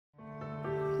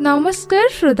नमस्कार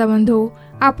श्रोता बंधु,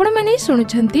 आपण माने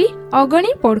सुनुछंती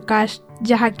अगणी पॉडकास्ट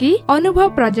जहाँकि अनुभव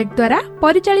प्रोजेक्ट द्वारा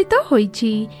परिचालित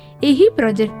होईछि। एही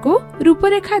प्रोजेक्ट को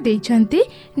रूपरेखा देइछंती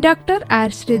doctor R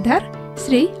Shridhar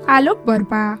Shri Alok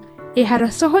Burma. एहार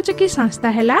सहयोगी संस्था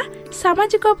हैला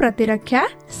सामाजिक प्रतिरक्षा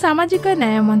सामाजिक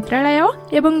न्याय मंत्रालय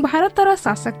एवं भारतर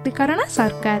सशक्तिकरण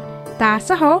सरकार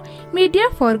तासह मीडिया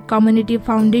फॉर कम्युनिटी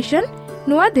फाउंडेशन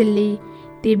नुआ दिल्ली।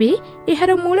 तेबे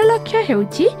एहार मूल लक्ष्य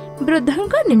हेउछि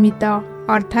वृद्धंक निमित्त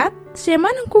अर्थात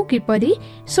सेमानंकु किपरि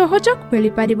सहयोग मिलि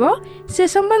परिबो से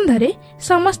संबंध रे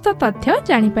समस्त तथ्य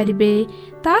जानि परिबे।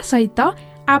 ता सहित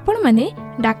आपण माने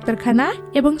डाक्तरखाना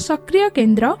एवं सक्रिय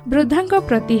केन्द्र वृद्धंक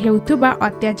प्रति हेउथुबा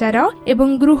अत्याचार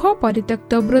एवं गृह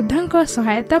परित्यक्त वृद्धंक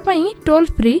सहायता पई टोल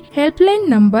फ्री हेल्पलाइन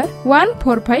नंबर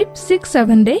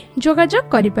 14567 रे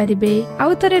जोगाजोग करि परिबे।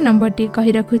 आउ तरे नंबर टी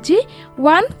कहि रखुची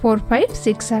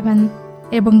 14567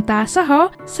 एवं तासह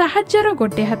साहाଯ୍ୟର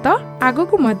गोटे हाथ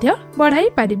आगकु मध्य बढ़ाई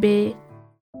पारिबे।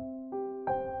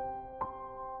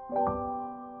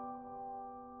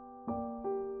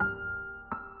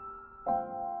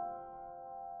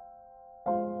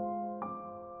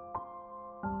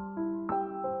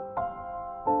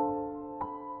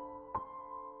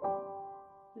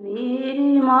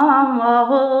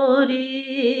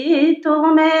 महुरी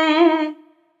तुम्हें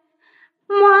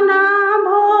मना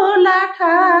भोला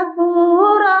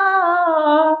ठाकुर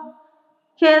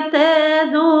केते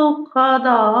दुख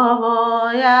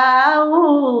दबयाऊ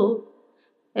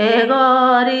ए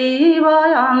गरीब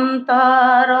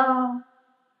अंतर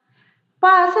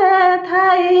पासे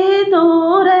थाई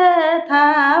दूरे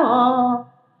थाओ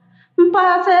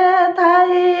पासे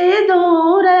थाई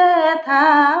दूरे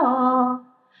थाओ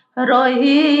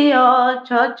रही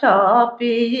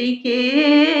छपिकी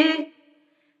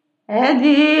ए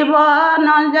जीवन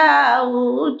जाऊ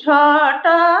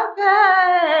छटके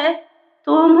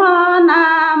तुम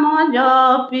नाम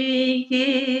जपिकी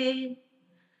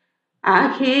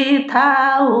आखि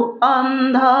थाऊ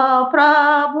अंध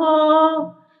प्रभु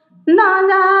न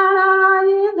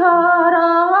जानाई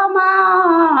धरमा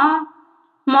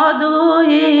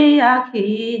मधुई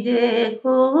आखि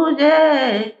देखुजे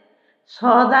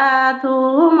सदा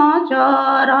तुम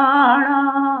चरण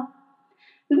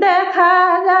देखा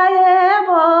जाए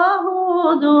बहु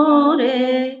दूरे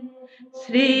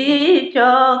श्री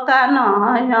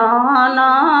चकानयन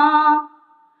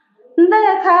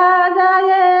देखा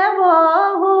जाए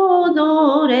बहु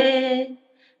दूरे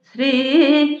श्री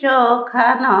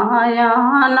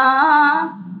चकानयन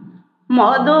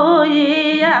मधुई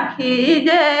आखि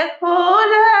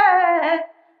देखुजे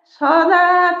सदा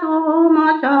तुम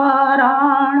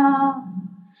चरण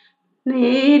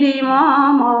निरीम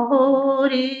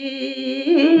महुरी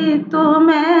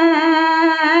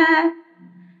तुम्हें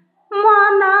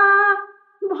मना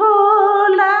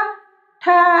भोला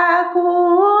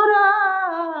ठाकुर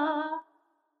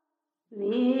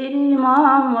निरीम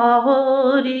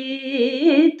महुरी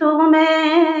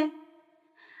तुम्हें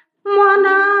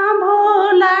मना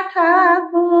भोला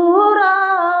ठाकुर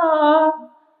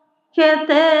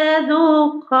केते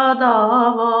दुख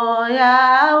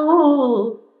दबयाऊ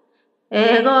ए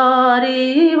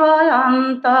गरीब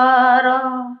अंतर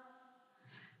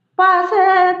पासे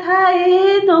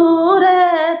थाई दूरे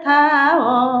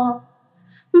थाओ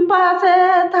पासे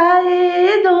थाई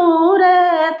दूरे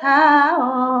थाओ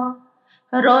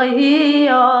रही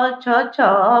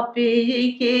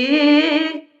छपिकी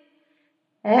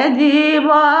ए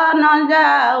जीवन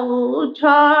जाऊ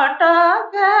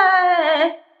छटके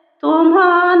तुम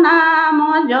नाम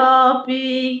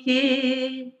जपिकी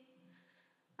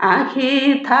आखि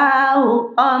थाऊ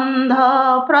अंध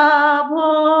प्रभु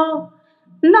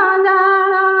न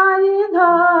जानाई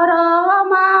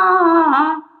धरमा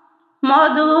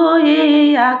मधुई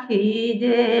आखि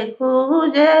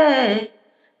देखुजे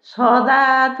सदा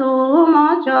तुम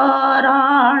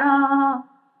चरण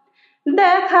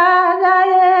देखा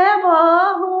जाए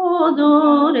बहु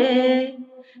दूरे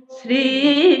श्री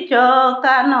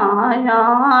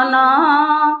चकानयन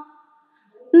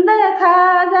देखा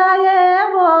जाए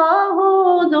बहु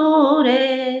दूरे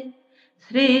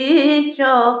श्री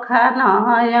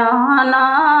चकानयन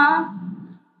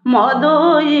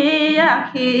मधुई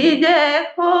आखि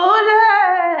देखुजे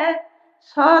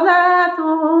सदा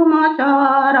तुम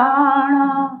चरण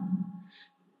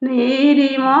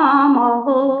निरीम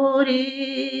महुरी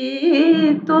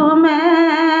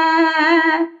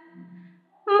तुम्हें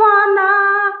मना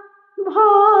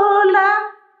भोला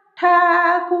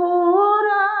ठाकुर।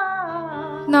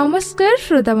 नमस्कार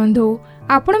श्रोता बंधु,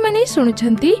 ଆପଣମାନେ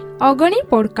ଶୁଣୁଛନ୍ତି ଅଗଣି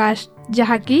ପଡକାଷ୍ଟ,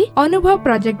 ଯାହାକି ଅନୁଭବ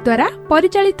ପ୍ରୋଜେକ୍ଟ ଦ୍ୱାରା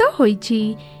ପରିଚାଳିତ ହୋଇଛି।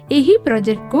 ଏହି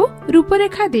ପ୍ରୋଜେକ୍ଟକୁ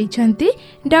ରୂପରେଖା ଦେଇଛନ୍ତି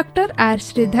ଡକ୍ଟର ଆର୍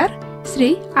ଶ୍ରୀଧର, ଶ୍ରୀ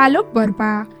ଆଲୋକ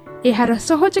ବର୍ମା। ଏହାର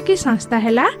ସହଯୋଗୀ ସଂସ୍ଥା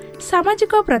ହେଲା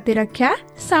ସାମାଜିକ ପ୍ରତିରକ୍ଷା,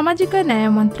 ସାମାଜିକ ନ୍ୟାୟ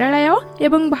ମନ୍ତ୍ରାଳୟ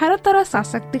ଏବଂ ଭାରତର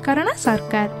ସଶକ୍ତିକରଣ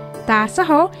ସରକାର, ତା ସହ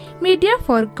media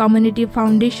for community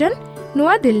foundation,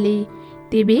 New Delhi.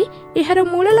 ତେବେ ଏହାର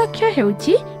ମୂଳ ଲକ୍ଷ୍ୟ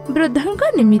ହେଉଛି ବୃଦ୍ଧଙ୍କ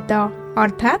ନିମିତ୍ତ,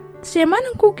 ଅର୍ଥାତ୍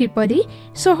ସେମାନଙ୍କୁ କିପରି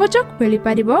ସହଯୋଗ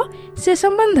ମିଳିପାରିବ ସେ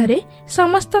ସମ୍ବନ୍ଧରେ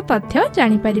ସମସ୍ତ ତଥ୍ୟ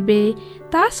ଜାଣିପାରିବେ।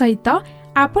 ତା ସହିତ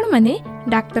ଆପଣମାନେ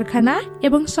ଡାକ୍ତରଖାନା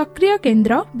ଏବଂ ସକ୍ରିୟ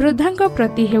କେନ୍ଦ୍ର ବୃଦ୍ଧଙ୍କ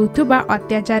ପ୍ରତି ହେଉଥିବା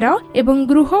ଅତ୍ୟାଚାର ଏବଂ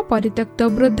ଗୃହ ପରିତ୍ୟକ୍ତ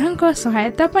ବୃଦ୍ଧଙ୍କ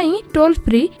ସହାୟତା ପାଇଁ ଟୋଲ୍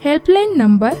ଫ୍ରି ହେଲ୍ପଲାଇନ୍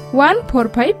ନମ୍ବର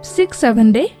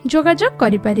 14567 ଯୋଗାଯୋଗ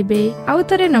କରିପାରିବେ। ଆଉ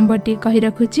ଥରେ ନମ୍ବରଟି କହି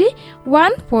ରଖୁଛି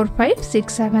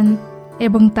 14567,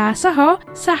 ଏବଂ ତା ସହ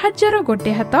ସାହାଯ୍ୟର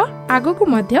ଗୋଟେ ହାତ ଆଗକୁ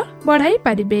ମଧ୍ୟ ବଢାଇ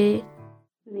ପାରିବେ।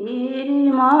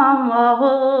 ନିର୍ମମହୁରି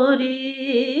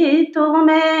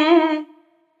ତୁମେ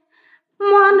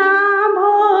ମନ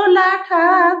ଭୋଲା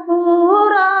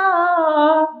ଠାକୁର,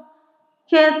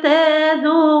 କେତେ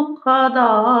ଦୁଃଖ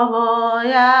ଦବ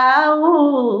ଆଉ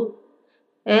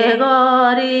ଏ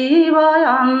ଗରିବ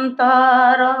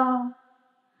ଅନ୍ତର।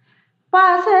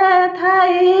 ପାଶେ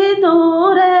ଥାଇ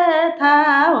ଦୂରେ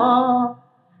ଥାଅ,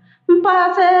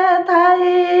 ପାଶେ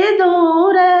ଥାଇ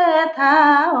ଦୂରେ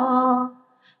ଥାଅ,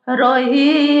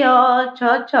 ରହିଅଛ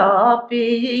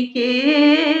ଛପିକି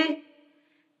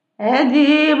ଏ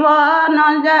ଜୀବନ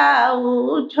ଯାଉ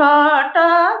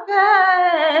ଛଟକେ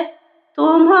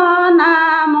ତୁମ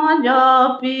ନାମ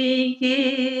ଜପିକି।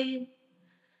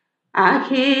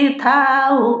 ଆଖି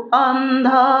ଥାଉ ଅନ୍ଧ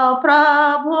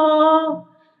ପ୍ରଭୁ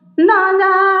ନ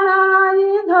ଜାଣଇ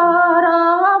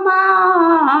ଧରମା,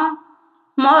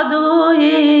 ମୋ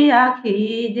ଦୁଇ ଆଖି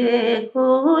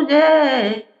ଦେଖୁଛେ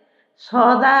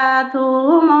ସଦା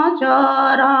ତୁମ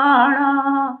ଚରଣ।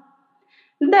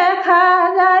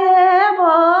 ଦେଖାଯାଏ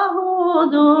ବହୁ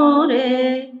ଦୂରେ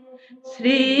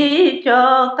ଶ୍ରୀ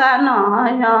ଚକା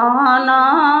ନୟନ,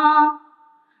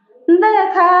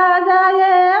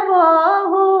 ଦେଖାଯାଏ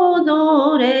ବହୁ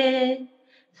ଦୂରେ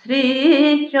ଶ୍ରୀ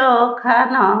ଚକା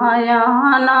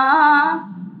ନୟନ,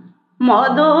 ମୋ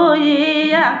ଦୁଇ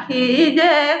ଆଖି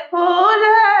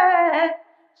ଦେଖୁଛେ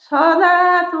ସଦା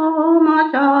ତୁମ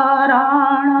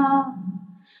ଚରଣ।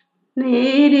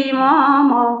 ନିର୍ମମହୁରି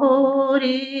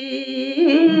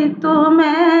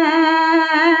ତୁମେ।